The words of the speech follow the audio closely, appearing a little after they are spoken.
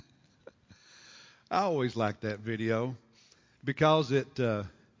I always like that video because it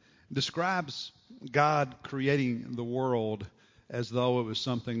describes God creating the world as though it was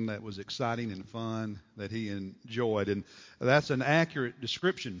something that was exciting and fun that He enjoyed. And that's an accurate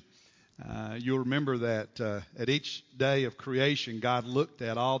description. You'll remember that at each day of creation, God looked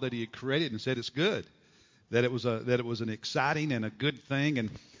at all that He had created and said it's good, that it was an exciting and a good thing. And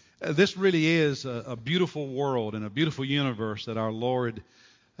this really is a beautiful world and a beautiful universe that our Lord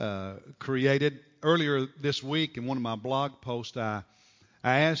created. Earlier this week in one of my blog posts, I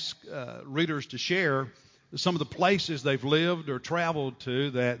asked readers to share some of the places they've lived or traveled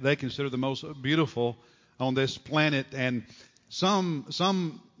to that they consider the most beautiful on this planet. And some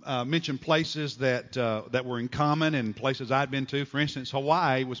mentioned places that were in common and places I'd been to. For instance,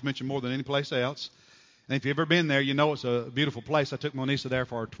 Hawaii was mentioned more than any place else. And if you've ever been there, you know it's a beautiful place. I took Monisa there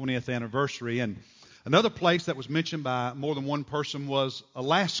for our 20th anniversary. And another place that was mentioned by more than one person was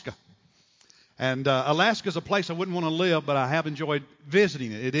Alaska. And Alaska is a place I wouldn't want to live, but I have enjoyed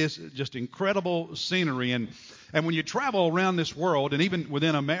visiting it. It is just incredible scenery. And when you travel around this world, and even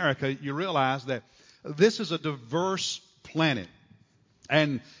within America, you realize that this is a diverse planet.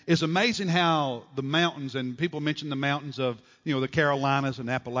 And it's amazing how the mountains, and people mention the mountains of, the Carolinas and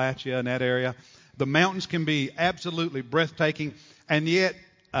Appalachia and that area. The mountains can be absolutely breathtaking, and yet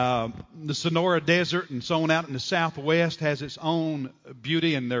the Sonora Desert and so on out in the Southwest has its own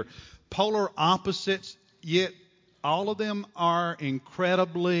beauty, and they're polar opposites, yet all of them are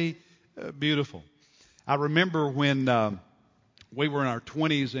incredibly beautiful. I remember when we were in our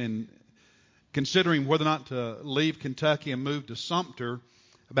 20s and considering whether or not to leave Kentucky and move to Sumter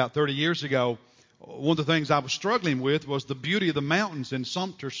about 30 years ago. One of the things I was struggling with was the beauty of the mountains. And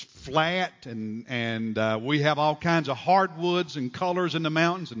Sumter's flat, and we have all kinds of hardwoods and colors in the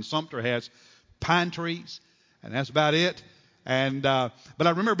mountains, and Sumter has pine trees, and that's about it. And but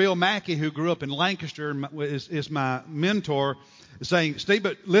I remember Bill Mackey, who grew up in Lancaster, is my mentor, saying, Steve,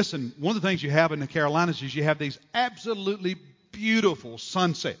 but listen, one of the things you have in the Carolinas is you have these absolutely beautiful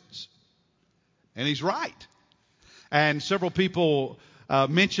sunsets. And he's right. And several people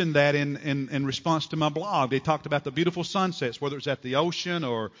mentioned that in response to my blog. They talked about the beautiful sunsets, whether it's at the ocean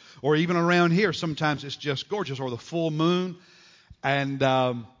or even around here. Sometimes it's just gorgeous, or the full moon. And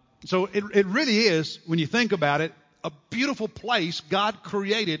so it really is, when you think about it, a beautiful place God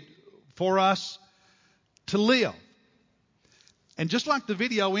created for us to live. And just like the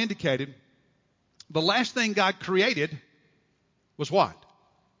video indicated, the last thing God created was what?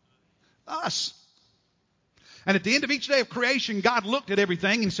 Us. And at the end of each day of creation, God looked at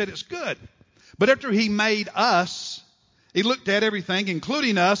everything and said it's good. But after He made us, He looked at everything,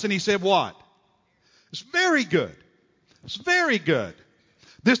 including us, and He said what? It's very good. It's very good.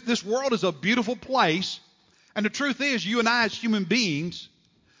 This world is a beautiful place. And the truth is, you and I as human beings,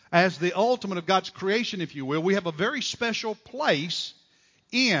 as the ultimate of God's creation, if you will, we have a very special place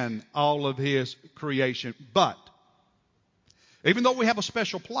in all of His creation. But even though we have a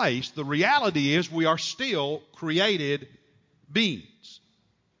special place, the reality is we are still created beings.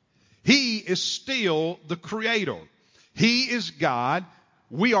 He is still the Creator. He is God.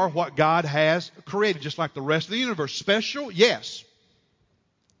 We are what God has created, just like the rest of the universe. Special? Yes.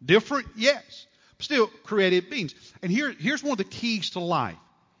 Different? Yes. Still created beings. And here's one of the keys to life.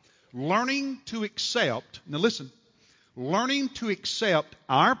 Learning to accept, now listen, learning to accept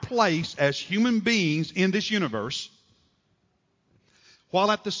our place as human beings in this universe, while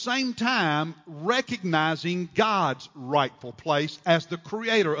at the same time recognizing God's rightful place as the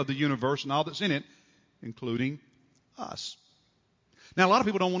creator of the universe and all that's in it, including us. Now, a lot of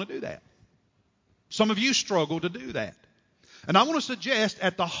people don't want to do that. Some of you struggle to do that. And I want to suggest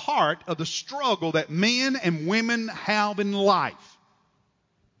at the heart of the struggle that men and women have in life,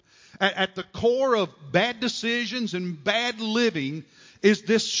 at the core of bad decisions and bad living, is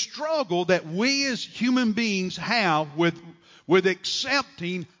this struggle that we as human beings have with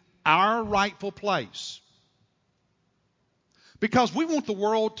accepting our rightful place. Because we want the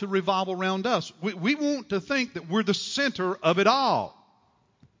world to revolve around us. We want to think that we're the center of it all.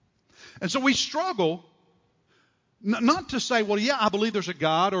 And so we struggle not to say, well, yeah, I believe there's a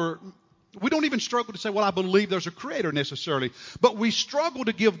God, or we don't even struggle to say, well, I believe there's a creator necessarily. But we struggle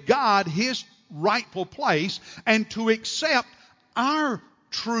to give God His rightful place and to accept our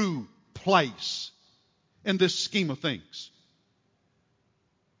true place in this scheme of things.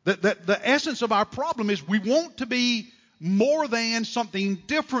 The essence of our problem is we want to be more than, something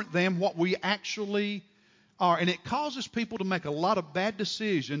different than what we actually are. And it causes people to make a lot of bad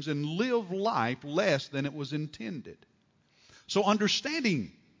decisions and live life less than it was intended. So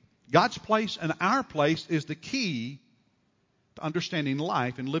understanding God's place and our place is the key understanding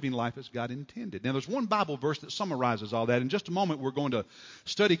life and living life as God intended. Now, there's one Bible verse that summarizes all that. In just a moment, we're going to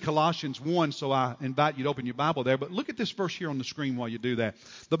study Colossians 1, so I invite you to open your Bible there. But look at this verse here on the screen while you do that.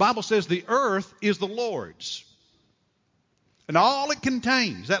 The Bible says, the earth is the Lord's, and all it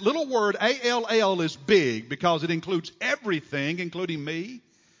contains. That little word, A-L-L, is big because it includes everything, including me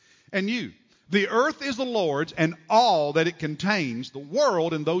and you. The earth is the Lord's and all that it contains, the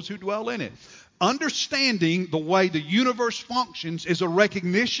world and those who dwell in it. Understanding the way the universe functions is a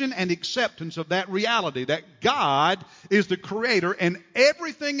recognition and acceptance of that reality, that God is the creator and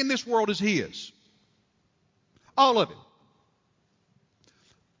everything in this world is His. All of it.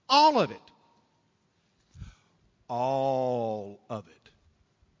 All of it. All of it.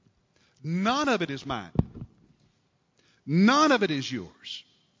 None of it is mine. None of it is yours.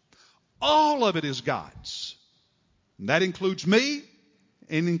 All of it is God's. And that includes me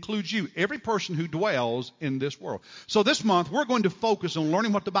and includes you, every person who dwells in this world. So this month, we're going to focus on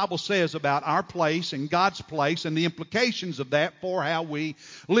learning what the Bible says about our place and God's place and the implications of that for how we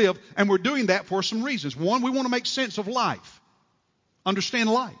live. And we're doing that for some reasons. One, we want to make sense of life, understand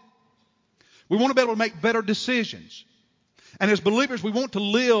life. We want to be able to make better decisions. And as believers, we want to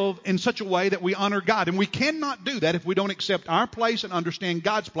live in such a way that we honor God. And we cannot do that if we don't accept our place and understand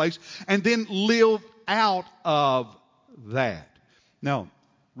God's place and then live out of that. Now,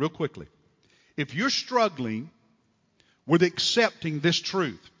 real quickly, if you're struggling with accepting this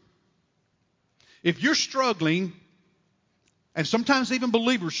truth, if you're struggling, and sometimes even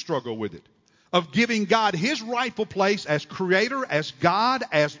believers struggle with it, of giving God His rightful place as Creator, as God,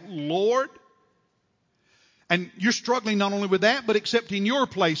 as Lord, and you're struggling not only with that, but accepting your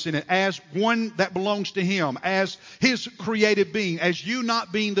place in it as one that belongs to Him, as His created being, as you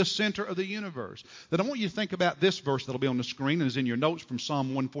not being the center of the universe. Then I want you to think about this verse that'll be on the screen and is in your notes from Psalm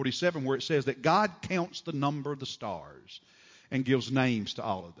 147, where it says that God counts the number of the stars and gives names to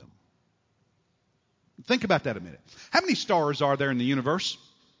all of them. Think about that a minute. How many stars are there in the universe?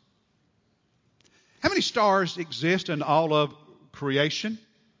 How many stars exist in all of creation?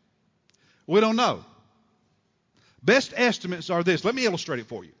 We don't know. Best estimates are this. Let me illustrate it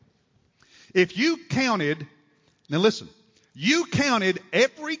for you. If you counted, now listen, you counted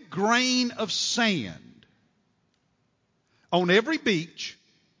every grain of sand on every beach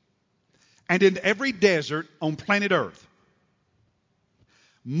and in every desert on planet Earth,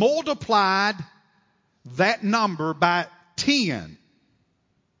 multiplied that number by 10.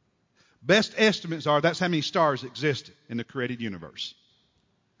 Best estimates are that's how many stars exist in the created universe.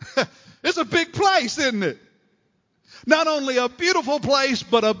 It's a big place, isn't it? Not only a beautiful place,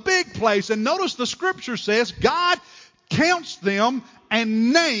 but a big place. And notice the scripture says God counts them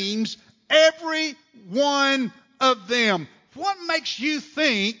and names every one of them. What makes you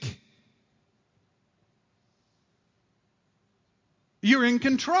think you're in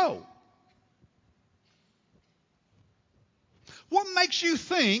control? What makes you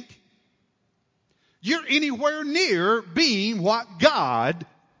think you're anywhere near being what God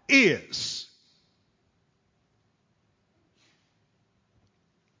is?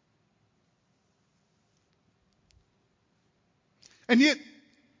 And yet,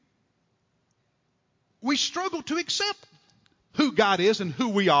 we struggle to accept who God is and who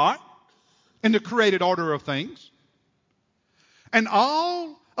we are in the created order of things. And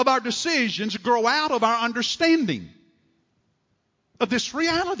all of our decisions grow out of our understanding of this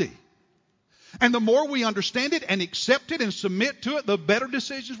reality. And the more we understand it and accept it and submit to it, the better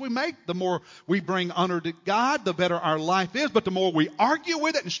decisions we make, the more we bring honor to God, the better our life is. But the more we argue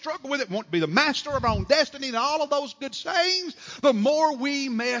with it and struggle with it, want to be the master of our own destiny and all of those good sayings, the more we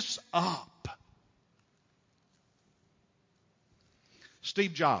mess up.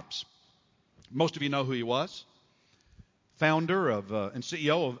 Steve Jobs. Most of you know who he was. Founder of and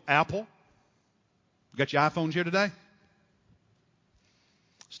CEO of Apple. You got your iPhones here today?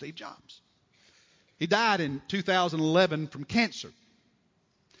 Steve Jobs. He died in 2011 from cancer.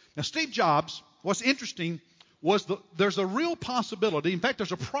 Now, Steve Jobs, what's interesting was there's a real possibility, in fact,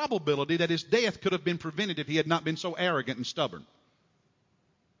 there's a probability that his death could have been prevented if he had not been so arrogant and stubborn.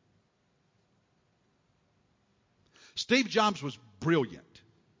 Steve Jobs was brilliant,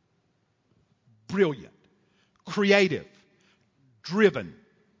 creative, driven,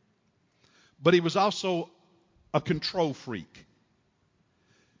 but he was also a control freak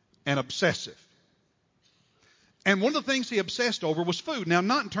and obsessive. And one of the things he obsessed over was food. Now,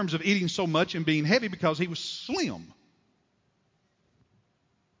 not in terms of eating so much and being heavy, because he was slim.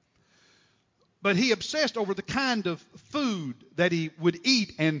 But he obsessed over the kind of food that he would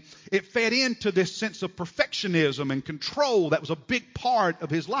eat, and it fed into this sense of perfectionism and control that was a big part of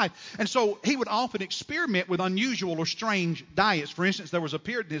his life. And so he would often experiment with unusual or strange diets. For instance, there was a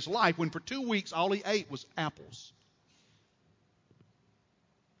period in his life when for 2 weeks all he ate was apples.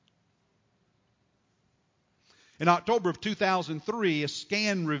 In October of 2003, a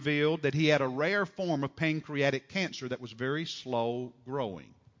scan revealed that he had a rare form of pancreatic cancer that was very slow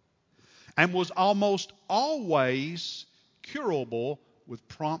growing and was almost always curable with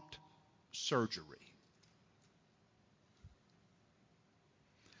prompt surgery.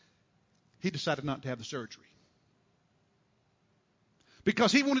 He decided not to have the surgery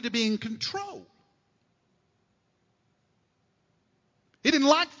because he wanted to be in control. He didn't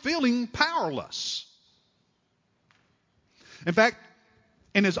like feeling powerless. In fact,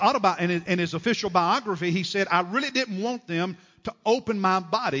 in his official biography, he said, "I really didn't want them to open my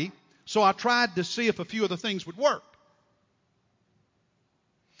body, so I tried to see if a few other things would work."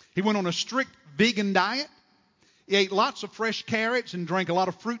 He went on a strict vegan diet. He ate lots of fresh carrots and drank a lot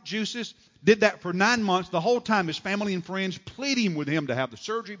of fruit juices. Did that for 9 months. The whole time his family and friends pleading with him to have the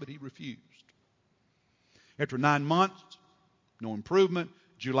surgery, but he refused. After 9 months, no improvement.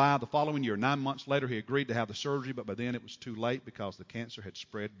 July the following year, 9 months later, he agreed to have the surgery, but by then it was too late because the cancer had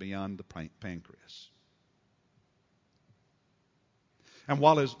spread beyond the pancreas. And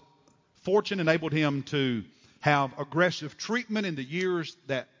while his fortune enabled him to have aggressive treatment in the years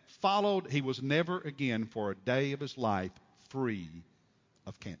that followed, he was never again for a day of his life free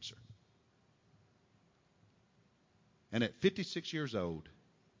of cancer. And at 56 years old,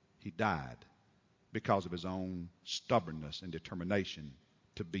 he died because of his own stubbornness and determination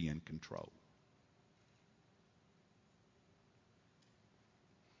to be in control.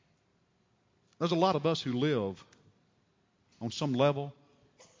 There's a lot of us who live on some level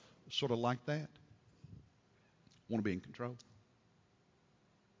sort of like that. Want to be in control.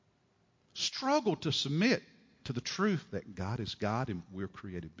 Struggle to submit to the truth that God is God and we're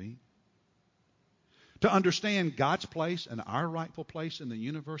created beings. To understand God's place and our rightful place in the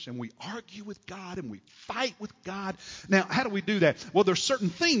universe, and we argue with God and we fight with God. Now, how do we do that? Well, there's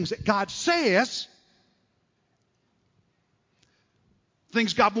certain things that God says,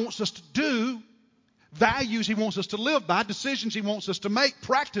 things God wants us to do, values He wants us to live by, decisions He wants us to make,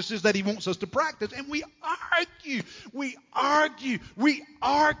 practices that He wants us to practice, and we argue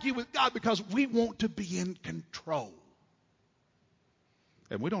with God because we want to be in control.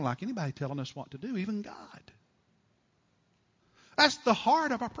 And we don't like anybody telling us what to do, even God. That's the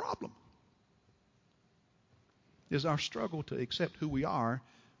heart of our problem, is our struggle to accept who we are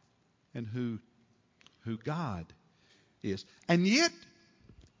and who God is. And yet,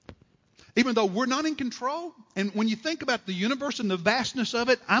 even though we're not in control, and when you think about the universe and the vastness of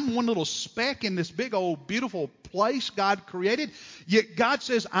it, I'm one little speck in this big old beautiful place God created. Yet God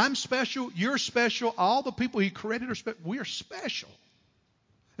says, I'm special, you're special, all the people He created are special. We're special.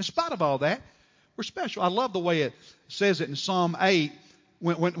 In spite of all that, we're special. I love the way it says it in Psalm 8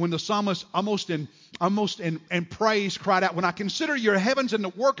 when the psalmist almost in praise cried out, when I consider your heavens and the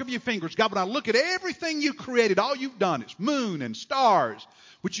work of your fingers, God, when I look at everything you created, all you've done, it's moon and stars,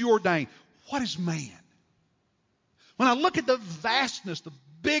 which you ordained. What is man? When I look at the vastness, the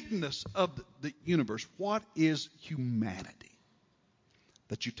bigness of the universe, what is humanity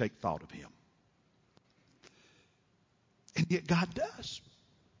that you take thought of him? And yet God does.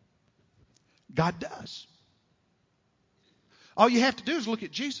 God does. All you have to do is look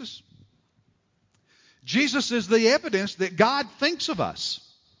at Jesus. Jesus is the evidence that God thinks of us.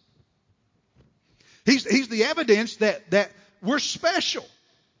 He's the evidence that we're special.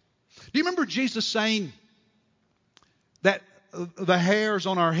 Do you remember Jesus saying that the hairs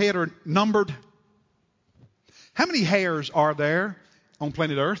on our head are numbered? How many hairs are there on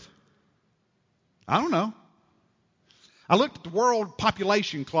planet Earth? I don't know. I looked at the world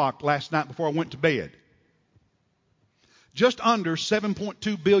population clock last night before I went to bed. Just under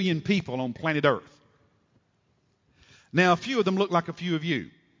 7.2 billion people on planet Earth. Now, a few of them look like a few of you.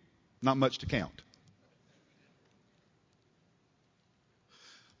 Not much to count.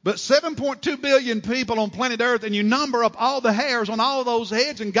 But 7.2 billion people on planet Earth, and you number up all the hairs on all of those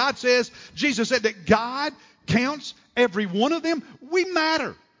heads, and God says, Jesus said that God counts every one of them. We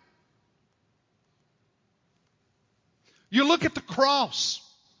matter. You look at the cross.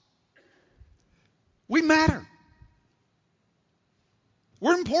 We matter.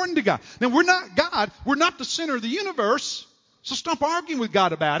 We're important to God. Now, we're not God. We're not the center of the universe. So stop arguing with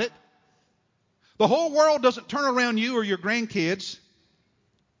God about it. The whole world doesn't turn around you or your grandkids.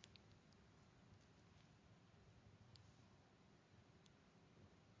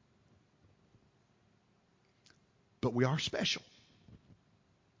 but we are special.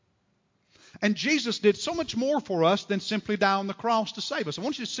 And Jesus did so much more for us than simply die on the cross to save us. I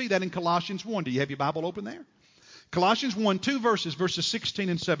want you to see that in Colossians 1. Do you have your Bible open there? Colossians 1, two verses 16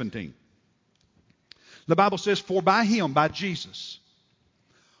 and 17. The Bible says, for by him, by Jesus,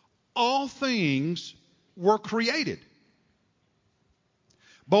 all things were created,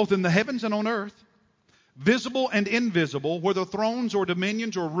 both in the heavens and on earth, visible and invisible, whether thrones or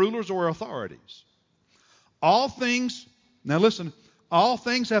dominions or rulers or authorities. All things, now listen, all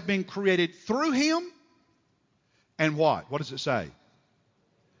things have been created through him. And what? What does it say?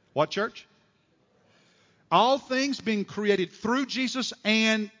 What, church? All things being created through Jesus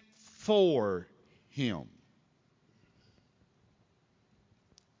and for him.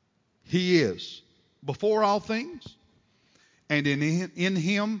 He is before all things, and in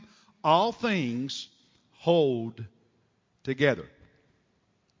him all things hold together.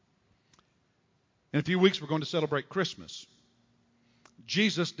 In a few weeks we're going to celebrate Christmas.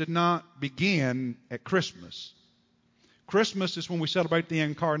 Jesus did not begin at Christmas. Christmas is when we celebrate the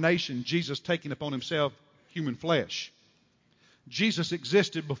incarnation, Jesus taking upon himself human flesh. Jesus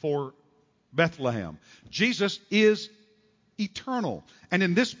existed before Bethlehem. Jesus is eternal. And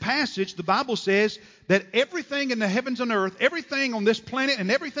in this passage, the Bible says that everything in the heavens and earth, everything on this planet and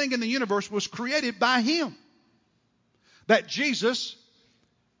everything in the universe was created by him. That Jesus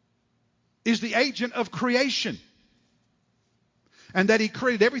is the agent of creation. And that he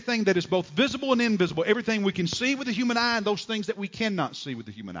created everything that is both visible and invisible. Everything we can see with the human eye and those things that we cannot see with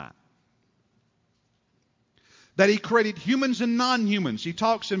the human eye. That he created humans and non-humans. He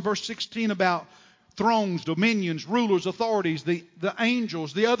talks in verse 16 about thrones, dominions, rulers, authorities, the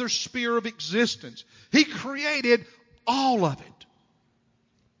angels, the other sphere of existence. He created all of it.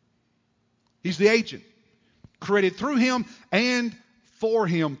 He's the agent. Created through him and for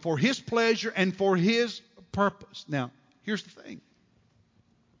him, for his pleasure and for his purpose. Now, here's the thing.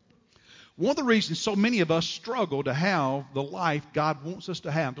 One of the reasons so many of us struggle to have the life God wants us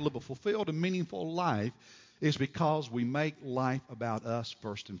to have, to live a fulfilled and meaningful life, is because we make life about us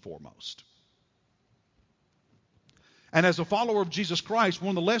first and foremost. And as a follower of Jesus Christ, one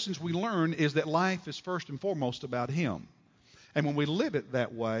of the lessons we learn is that life is first and foremost about him. And when we live it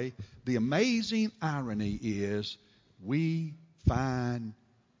that way, the amazing irony is we find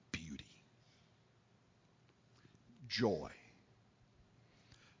beauty, joy,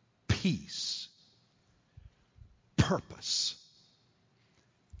 peace, purpose,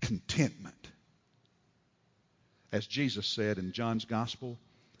 contentment. As Jesus said in John's Gospel,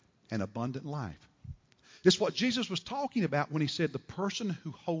 an abundant life. It's what Jesus was talking about when he said the person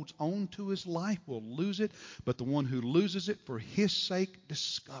who holds on to his life will lose it, but the one who loses it for his sake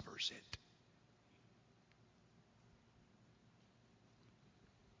discovers it.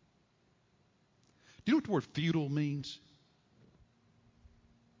 Do you know what the word futile means?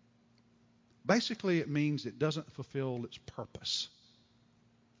 Basically, it means it doesn't fulfill its purpose.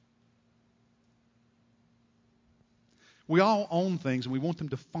 We all own things and we want them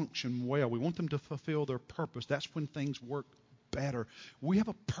to function well. We want them to fulfill their purpose. That's when things work better. We have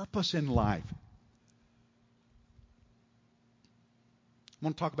a purpose in life. I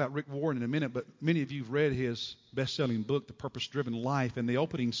want to talk about Rick Warren in a minute, but many of you have read his best-selling book, The Purpose-Driven Life, and the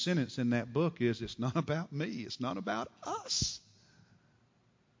opening sentence in that book is, it's not about me. It's not about us.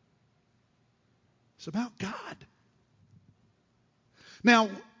 It's about God. Now,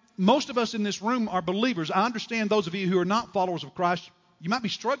 most of us in this room are believers. I understand those of you who are not followers of Christ, you might be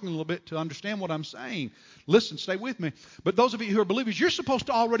struggling a little bit to understand what I'm saying. Listen, stay with me. But those of you who are believers, you're supposed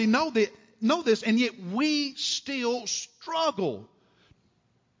to already know this, and yet we still struggle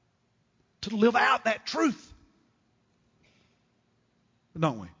to live out that truth.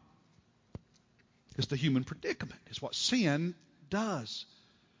 Don't we? It's the human predicament. It's what sin does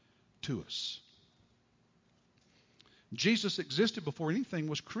to us. Jesus existed before anything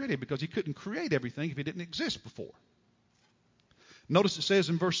was created because he couldn't create everything if he didn't exist before. Notice it says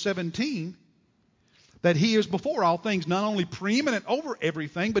in verse 17 that he is before all things, not only preeminent over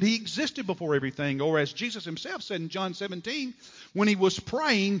everything, but he existed before everything. Or as Jesus himself said in John 17, when he was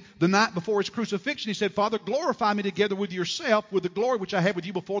praying the night before his crucifixion, he said, Father, glorify me together with yourself with the glory which I had with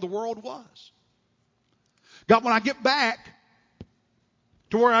you before the world was. God, when I get back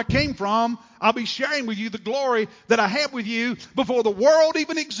to where I came from, I'll be sharing with you the glory that I had with you before the world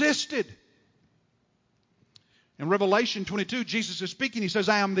even existed. In Revelation 22, Jesus is speaking. He says,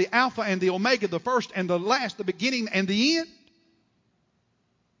 I am the Alpha and the Omega, the first and the last, the beginning and the end.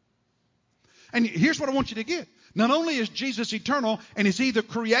 And here's what I want you to get. Not only is Jesus eternal and is He the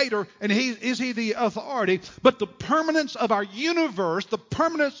creator and is He the authority, but the permanence of our universe, the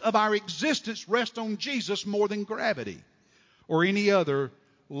permanence of our existence rests on Jesus more than gravity or any other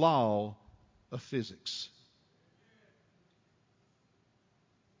law of physics.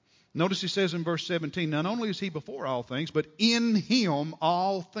 Notice He says in verse 17, not only is He before all things, but in Him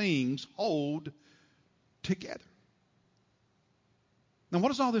all things hold together. Now what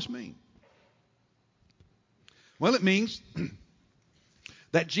does all this mean? Well, it means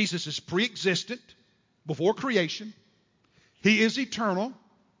that Jesus is pre-existent before creation. He is eternal.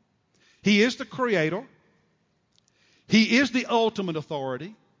 He is the creator. He is the ultimate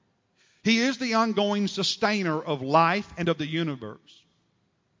authority. He is the ongoing sustainer of life and of the universe.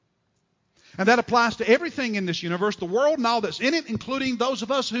 And that applies to everything in this universe, the world and all that's in it, including those of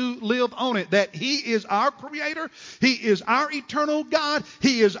us who live on it, that He is our creator. He is our eternal God.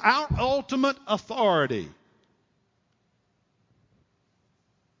 He is our ultimate authority.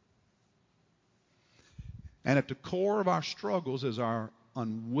 And at the core of our struggles is our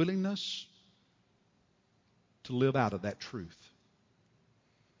unwillingness to live out of that truth.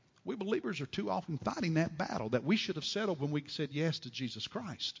 We believers are too often fighting that battle that we should have settled when we said yes to Jesus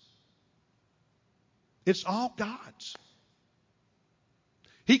Christ. It's all God's.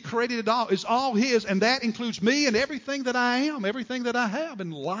 He created it all. It's all His, and that includes me and everything that I am, everything that I have in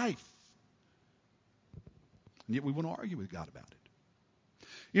life. And yet we want to argue with God about it.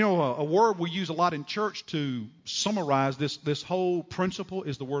 You know, a word we use a lot in church to summarize this whole principle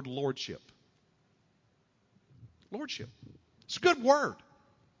is the word lordship. Lordship. It's a good word.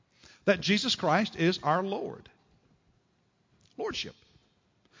 That Jesus Christ is our Lord. Lordship.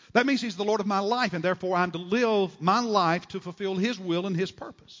 That means He's the Lord of my life, and therefore I'm to live my life to fulfill His will and His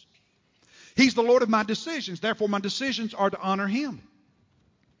purpose. He's the Lord of my decisions, therefore my decisions are to honor Him.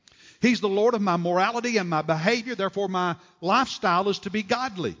 He's the Lord of my morality and my behavior, therefore my lifestyle is to be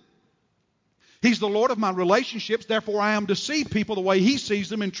godly. He's the Lord of my relationships, therefore I am to see people the way He sees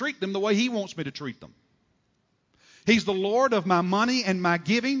them and treat them the way He wants me to treat them. He's the Lord of my money and my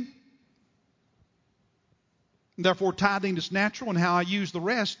giving. Therefore, tithing is natural, and how I use the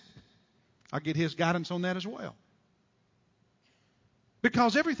rest, I get His guidance on that as well.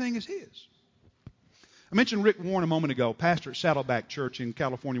 Because everything is His. I mentioned Rick Warren a moment ago, pastor at Saddleback Church in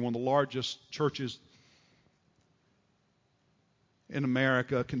California, one of the largest churches in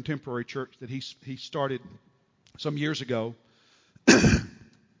America, a contemporary church that he started some years ago.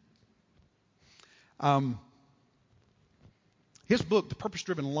 His book, The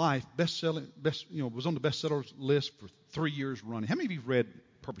Purpose-Driven Life, was on the bestsellers list for 3 years running. How many of you have read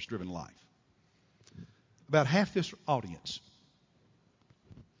Purpose-Driven Life? About half this audience.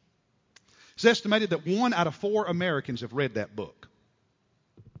 It's estimated that 1 out of 4 Americans have read that book.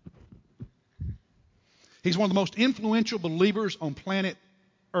 He's one of the most influential believers on planet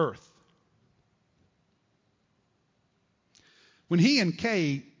Earth. When he and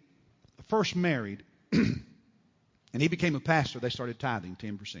Kay first married, and he became a pastor, they started tithing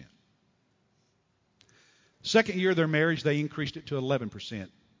 10%. Second year of their marriage, they increased it to 11%.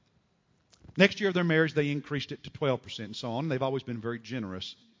 Next year of their marriage, they increased it to 12% and so on. They've always been very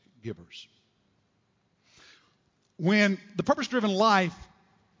generous givers. When the Purpose-Driven Life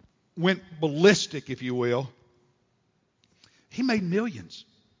went ballistic, if you will, he made millions.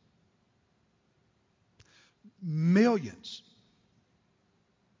 Millions.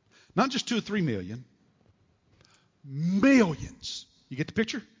 Not just 2 or 3 million. Millions. You get the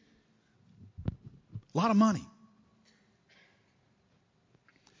picture? A lot of money.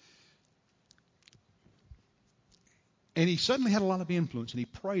 And he suddenly had a lot of influence, and he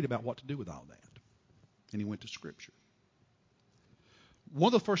prayed about what to do with all that. And he went to Scripture.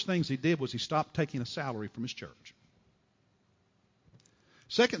 One of the first things he did was he stopped taking a salary from his church.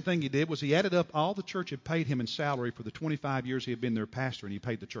 Second thing he did was he added up all the church had paid him in salary for the 25 years he had been their pastor, and he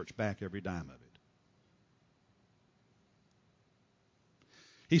paid the church back every dime of it.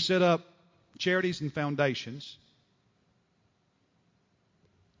 He set up charities and foundations.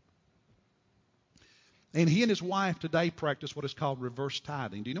 And he and his wife today practice what is called reverse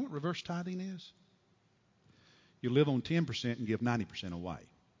tithing. Do you know what reverse tithing is? You live on 10% and give 90% away.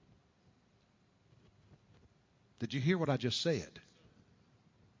 Did you hear what I just said?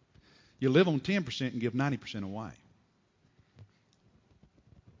 You live on 10% and give 90% away.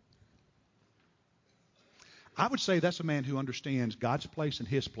 I would say that's a man who understands God's place and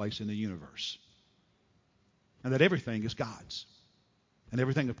his place in the universe. And that everything is God's. And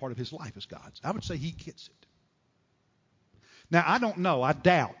everything a part of his life is God's. I would say he gets it. Now, I don't know. I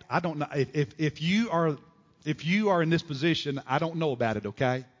doubt. I don't know. If you are in this position, I don't know about it,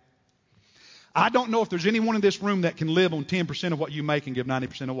 okay? I don't know if there's anyone in this room that can live on 10% of what you make and give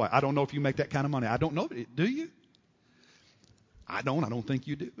 90% away. I don't know if you make that kind of money. I don't know. Do you? I don't. I don't think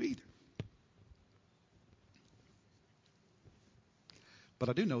you do either. But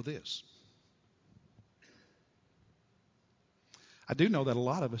I do know this. I do know that a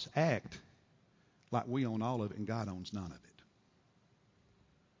lot of us act like we own all of it and God owns none of it.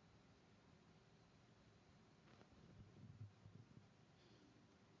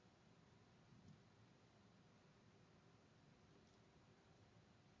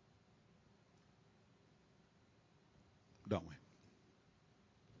 Don't we?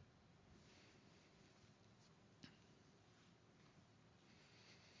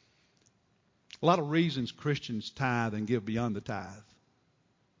 A lot of reasons Christians tithe and give beyond the tithe.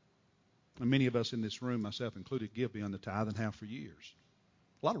 And many of us in this room, myself included, give beyond the tithe and have for years.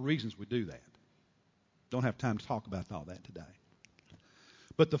 A lot of reasons we do that. Don't have time to talk about all that today.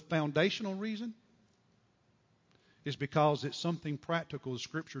 But the foundational reason is because it's something practical the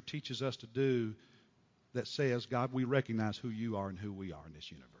Scripture teaches us to do that says, God, we recognize who you are and who we are in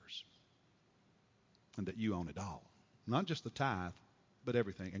this universe. And that you own it all. Not just the tithe, but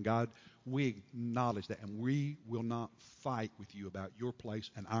everything. And God, we acknowledge that, and we will not fight with you about your place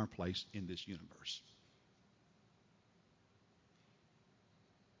and our place in this universe.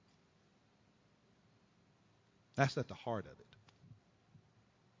 That's at the heart of it.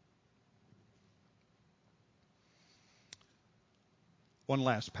 One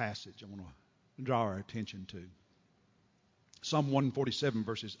last passage I want to draw our attention to. Psalm 147,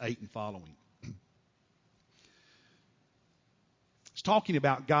 verses 8 and following. It's talking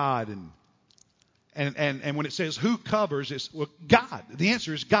about God, and when it says who covers, it's God. The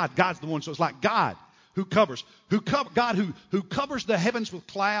answer is God. God's the one. So it's like God who covers. God who covers the heavens with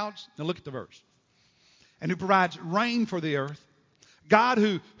clouds. Now look at the verse. And who provides rain for the earth. God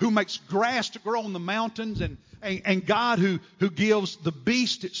who makes grass to grow on the mountains, and God who gives the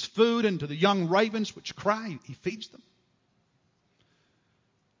beast its food, and to the young ravens which cry, he feeds them.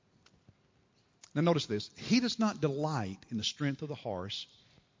 Now notice this. He does not delight in the strength of the horse,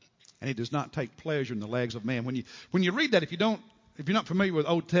 and he does not take pleasure in the legs of man. When you read that, if you're not familiar with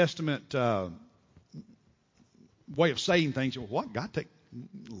Old Testament way of saying things, you go, what?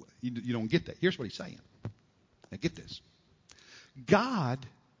 You don't get that. Here's what he's saying. Now get this. God,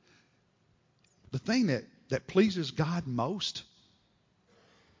 the thing that pleases God most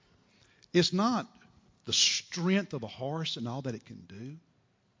is not the strength of a horse and all that it can do.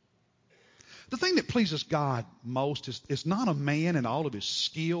 The thing that pleases God most is not a man and all of his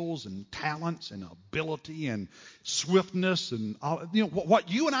skills and talents and ability and swiftness and all, what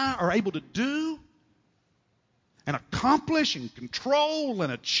you and I are able to do and accomplish and control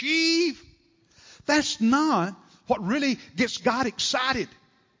and achieve. That's not what really gets God excited.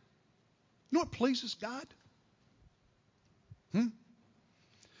 You know what pleases God?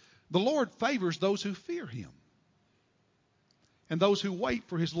 The Lord favors those who fear him and those who wait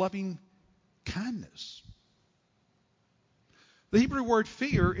for his loving kindness. The Hebrew word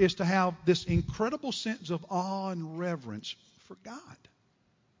fear is to have this incredible sense of awe and reverence for God.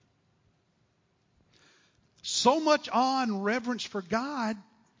 So much awe and reverence for God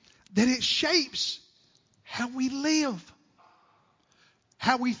that it shapes how we live,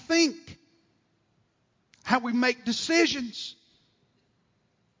 how we think, how we make decisions.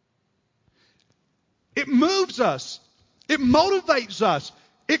 It moves us. It motivates us.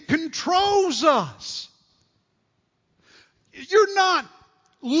 It controls us. You're not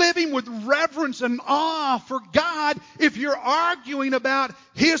living with reverence and awe for God if you're arguing about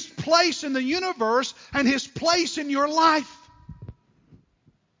his place in the universe and his place in your life.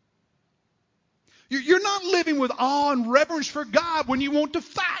 You're not living with awe and reverence for God when you want to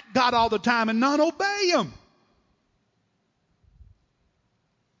fight God all the time and not obey him.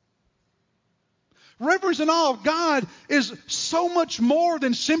 Reverence and awe of God is so much more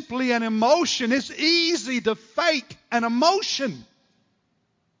than simply an emotion. It's easy to fake an emotion.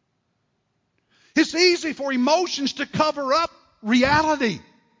 It's easy for emotions to cover up reality.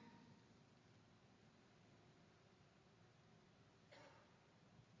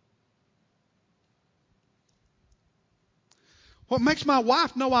 What makes my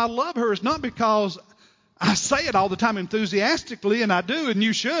wife know I love her is not because I say it all the time enthusiastically, and I do, and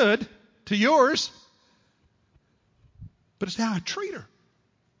you should, to yours. But it's how I treat her.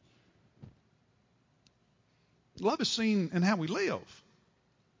 Love is seen in how we live.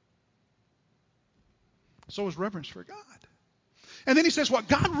 So is reverence for God. And then he says what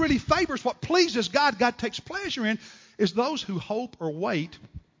God really favors, what pleases God, God takes pleasure in, is those who hope or wait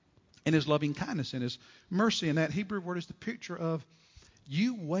in his loving kindness and his mercy. And that Hebrew word is the picture of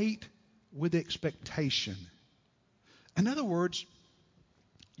you wait with expectation. In other words,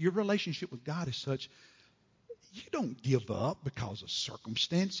 your relationship with God is such, you don't give up because of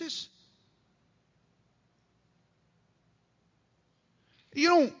circumstances. You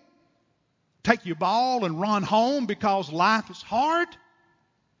don't take your ball and run home because life is hard.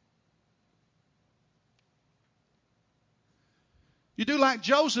 You do like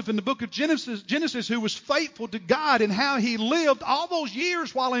Joseph in the book of Genesis, who was faithful to God and how he lived all those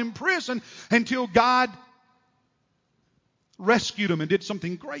years while in prison until God rescued him and did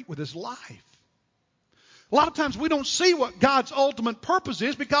something great with his life. A lot of times we don't see what God's ultimate purpose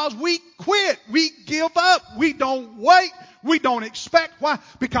is because we quit. We give up. We don't wait. We don't expect. Why?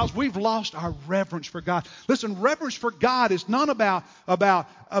 Because we've lost our reverence for God. Listen, reverence for God is not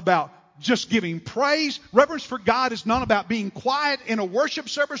about just giving praise. Reverence for God is not about being quiet in a worship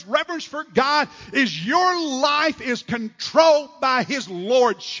service. Reverence for God is your life is controlled by His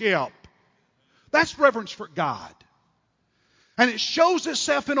Lordship. That's reverence for God. And it shows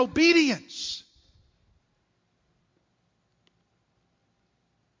itself in obedience.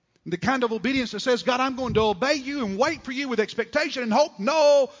 The kind of obedience that says, God, I'm going to obey you and wait for you with expectation and hope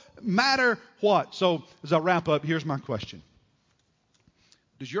no matter what. So as I wrap up, here's my question.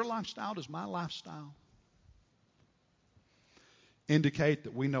 Does your lifestyle, does my lifestyle indicate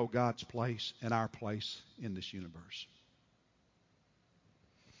that we know God's place and our place in this universe?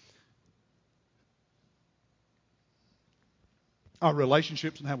 Our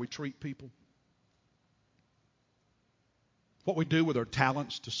relationships and how we treat people. What we do with our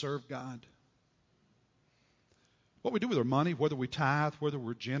talents to serve God. What we do with our money, whether we tithe, whether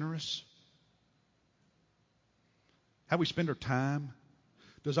we're generous. How we spend our time.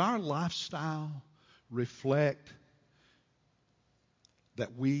 Does our lifestyle reflect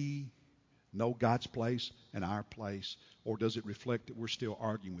that we know God's place and our place? Or does it reflect that we're still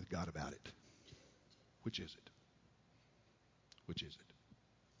arguing with God about it? Which is it? Which is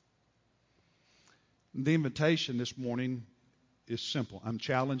it? The invitation this morning is simple. I'm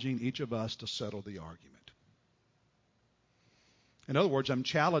challenging each of us to settle the argument. In other words, I'm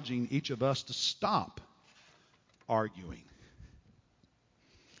challenging each of us to stop arguing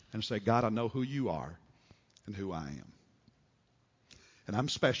and say, God, I know who you are and who I am. And I'm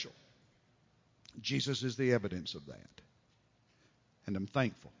special. Jesus is the evidence of that. And I'm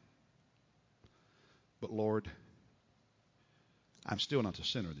thankful. But Lord, I'm still not the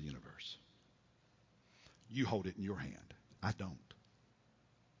center of the universe. You hold it in your hand. I don't.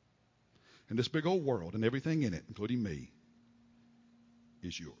 And this big old world and everything in it, including me,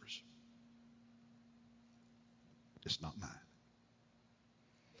 is yours. It's not mine.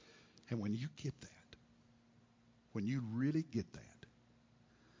 And when you get that, when you really get that,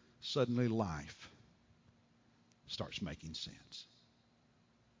 suddenly life starts making sense.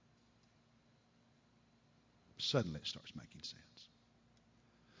 Suddenly it starts making sense.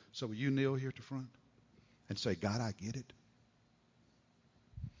 So will you kneel here at the front and say, God, I get it?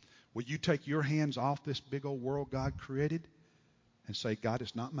 Will you take your hands off this big old world God created and say, God,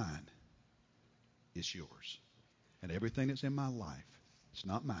 it's not mine. It's yours. And everything that's in my life, it's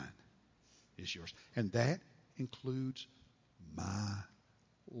not mine. It's yours. And that includes my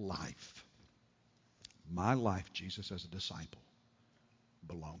life. My life, Jesus, as a disciple,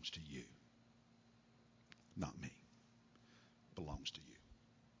 belongs to you. Not me. Belongs to you.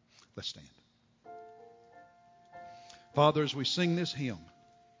 Let's stand. Father, as we sing this hymn,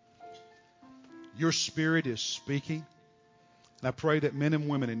 your Spirit is speaking. And I pray that men and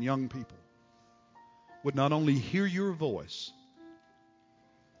women and young people would not only hear your voice,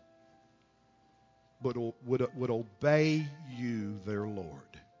 but would obey you, their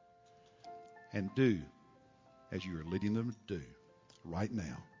Lord, and do as you are leading them to do right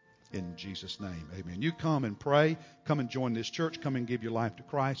now. In Jesus' name, amen. You come and pray. Come and join this church. Come and give your life to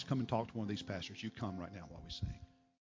Christ. Come and talk to one of these pastors. You come right now while we sing.